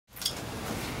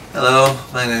Hello,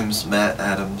 my name's Matt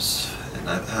Adams, and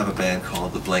I have a band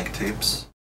called the Blank Tapes.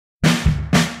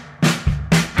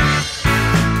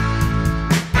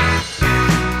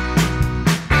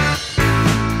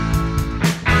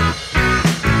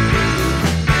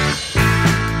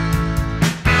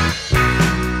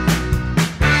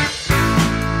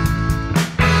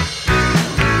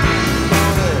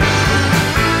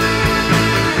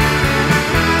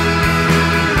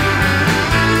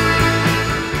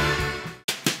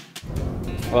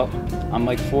 Well, I'm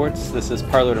Mike Forts, this is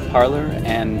Parlour to Parlour,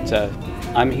 and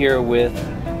I'm here with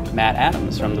Matt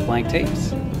Adams from the Blank Tapes.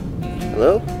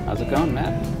 Hello. How's it going,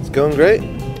 Matt? It's going great.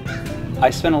 I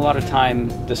spend a lot of time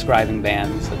describing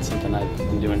bands. That's something I've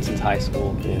been doing since high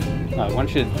school. Yeah. Why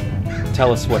don't you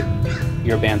tell us what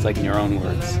your band's like in your own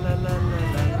words?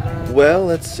 Well,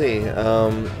 let's see.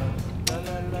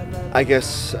 I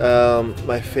guess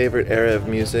my favorite era of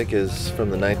music is from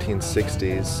the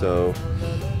 1960s, so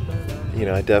you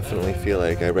know, I definitely feel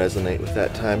like I resonate with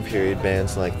that time period.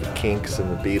 Bands like the Kinks and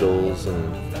the Beatles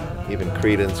and even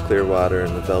Creedence Clearwater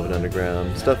and the Velvet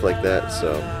Underground, stuff like that.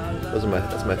 So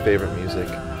that's my favorite music.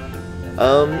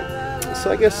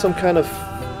 So I guess some kind of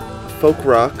folk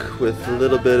rock with a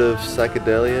little bit of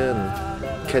psychedelia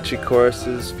and catchy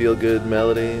choruses, feel-good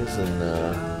melodies, and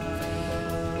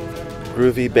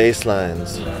groovy bass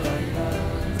lines.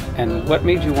 And what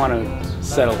made you want to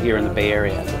settle here in the Bay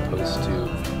Area as opposed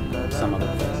to some other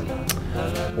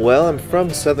place? Well, I'm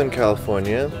from Southern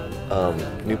California,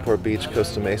 Newport Beach,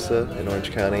 Costa Mesa in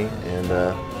Orange County, and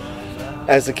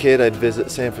as a kid I'd visit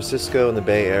San Francisco in the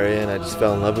Bay Area, and I just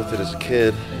fell in love with it as a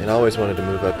kid and always wanted to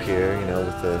move up here, you know,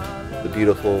 with the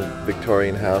beautiful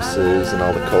Victorian houses and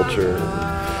all the culture.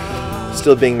 And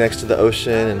still being next to the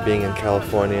ocean and being in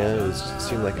California, it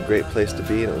seemed like a great place to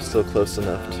be, and it was still close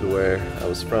enough to where I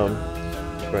was from,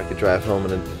 where I could drive home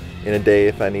in a day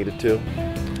if I needed to.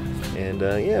 And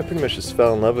yeah, I pretty much just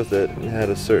fell in love with it and had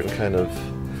a certain kind of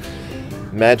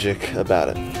magic about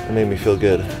it. It made me feel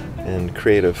good and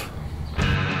creative.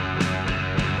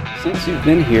 Since you've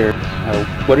been here,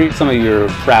 what are some of your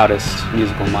proudest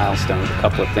musical milestones? A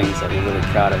couple of things that you're really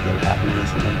proud of that happened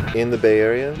recently? In the Bay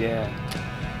Area? Yeah.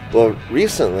 Well,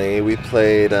 recently we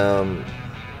played at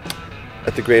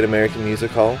the Great American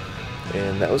Music Hall,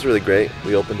 and that was really great.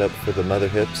 We opened up for the Mother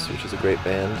Hips, which is a great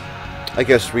band. I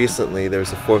guess recently there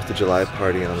was a 4th of July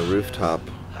party on the rooftop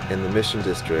in the Mission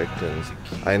District, and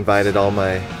I invited all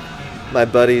my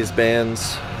buddies'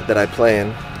 bands that I play in,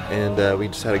 and we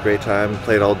just had a great time,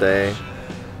 played all day,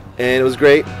 and it was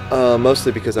great,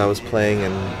 mostly because I was playing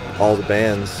in all the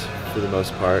bands for the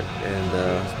most part, and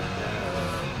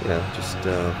you know, just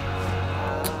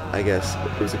I guess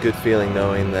it was a good feeling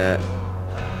knowing that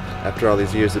after all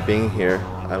these years of being here,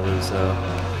 I was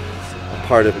a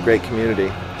part of a great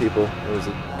community. People. It was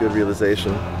a good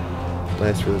realization,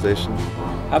 nice realization.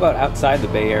 How about outside the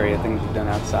Bay Area, things you've done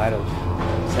outside of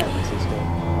San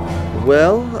Francisco?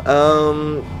 Well,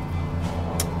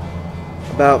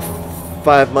 about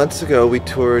 5 months ago we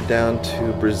toured down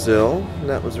to Brazil, and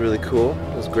that was really cool.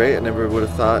 It was great. I never would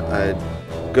have thought I'd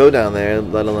go down there,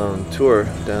 let alone tour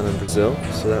down in Brazil,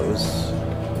 so that was,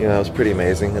 you know, that was pretty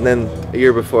amazing. And then a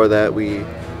year before that we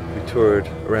toured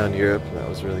around Europe, and that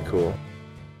was really cool.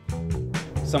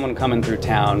 Someone coming through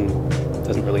town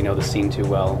doesn't really know the scene too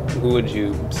well. Who would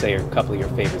you say are a couple of your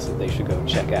favorites that they should go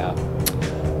check out?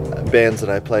 Bands that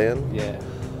I play in? Yeah.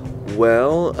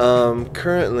 Well,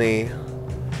 currently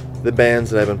the bands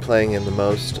that I've been playing in the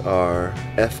most are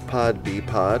F-Pod,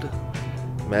 B-Pod,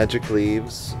 Magic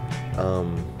Leaves,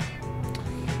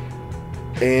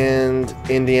 and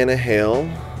Indiana Hale,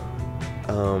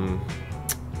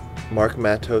 Mark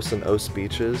Matos and O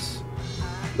Speeches.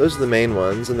 Those are the main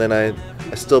ones, and then I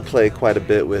still play quite a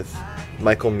bit with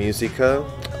Michael Musica,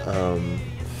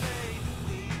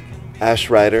 Ash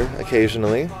Ryder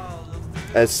occasionally.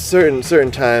 At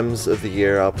certain times of the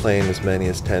year I'll play in as many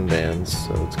as 10 bands,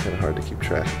 so it's kind of hard to keep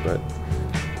track, but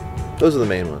those are the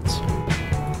main ones.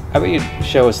 How about you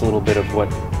show us a little bit of what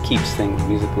keeps things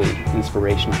musically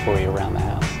inspirational for you around the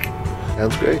house?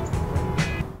 Sounds great.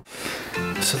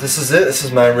 So this is it. This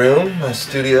is my room, my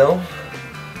studio.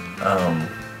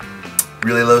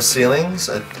 Really low ceilings.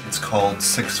 It's called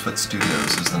 6 Foot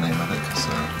Studios is the name of it, because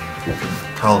you can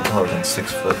probably think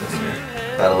 6 foot when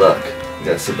you're out of luck. You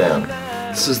gotta sit down.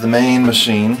 This is the main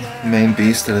machine, main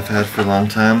beast that I've had for a long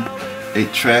time.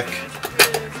 8-track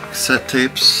cassette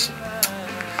tapes.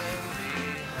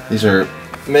 These are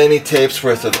many tapes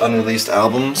worth of unreleased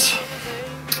albums.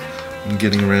 I'm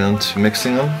getting around to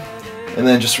mixing them. And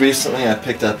then just recently I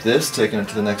picked up this, taking it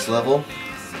to the next level.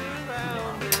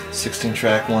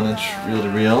 16-track 1-inch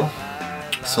reel-to-reel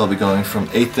So I'll be going from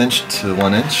 1/8 inch to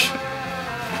 1 inch.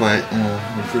 Quite an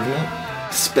improvement.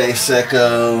 Space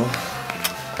Echo.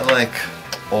 I like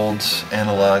old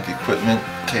analog equipment,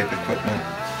 tape equipment.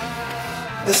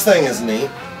 This thing is neat.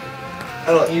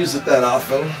 I don't use it that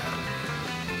often.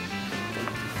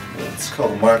 It's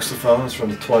called a Marxophone. It's from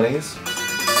the 20s.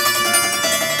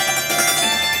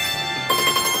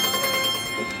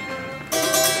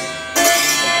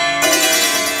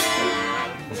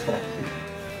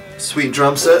 Sweet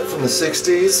drum set from the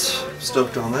 60s.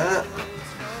 Stoked on that.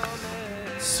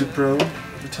 Supro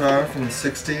guitar from the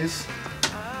 60s.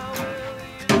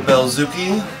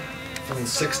 Belzuki from the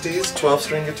 60s.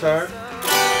 12-string guitar.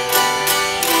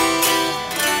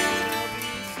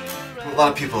 A lot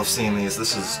of people have seen these.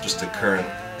 This is just a current.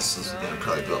 This is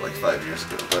probably built like 5 years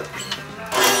ago, but.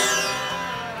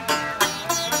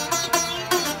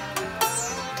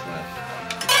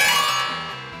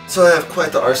 So I have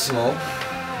quite the arsenal.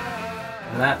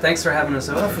 Matt, thanks for having us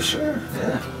over. Oh, for sure.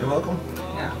 Yeah, you're welcome.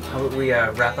 Yeah. How about we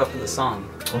wrap up with a song?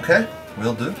 Okay,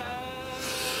 will do.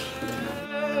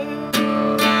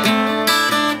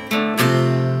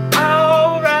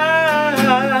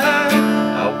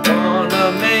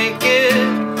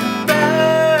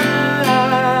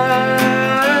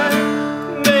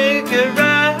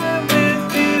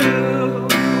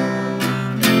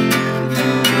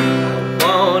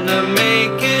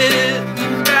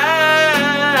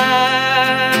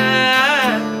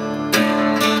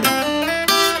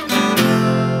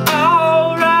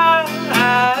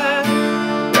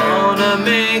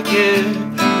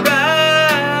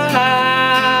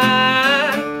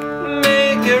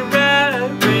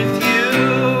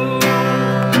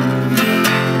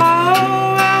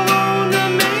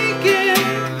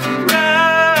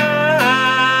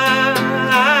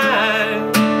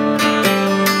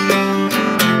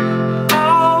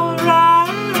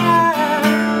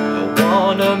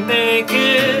 Make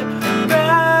it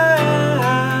right,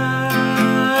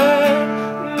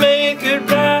 make it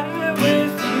right.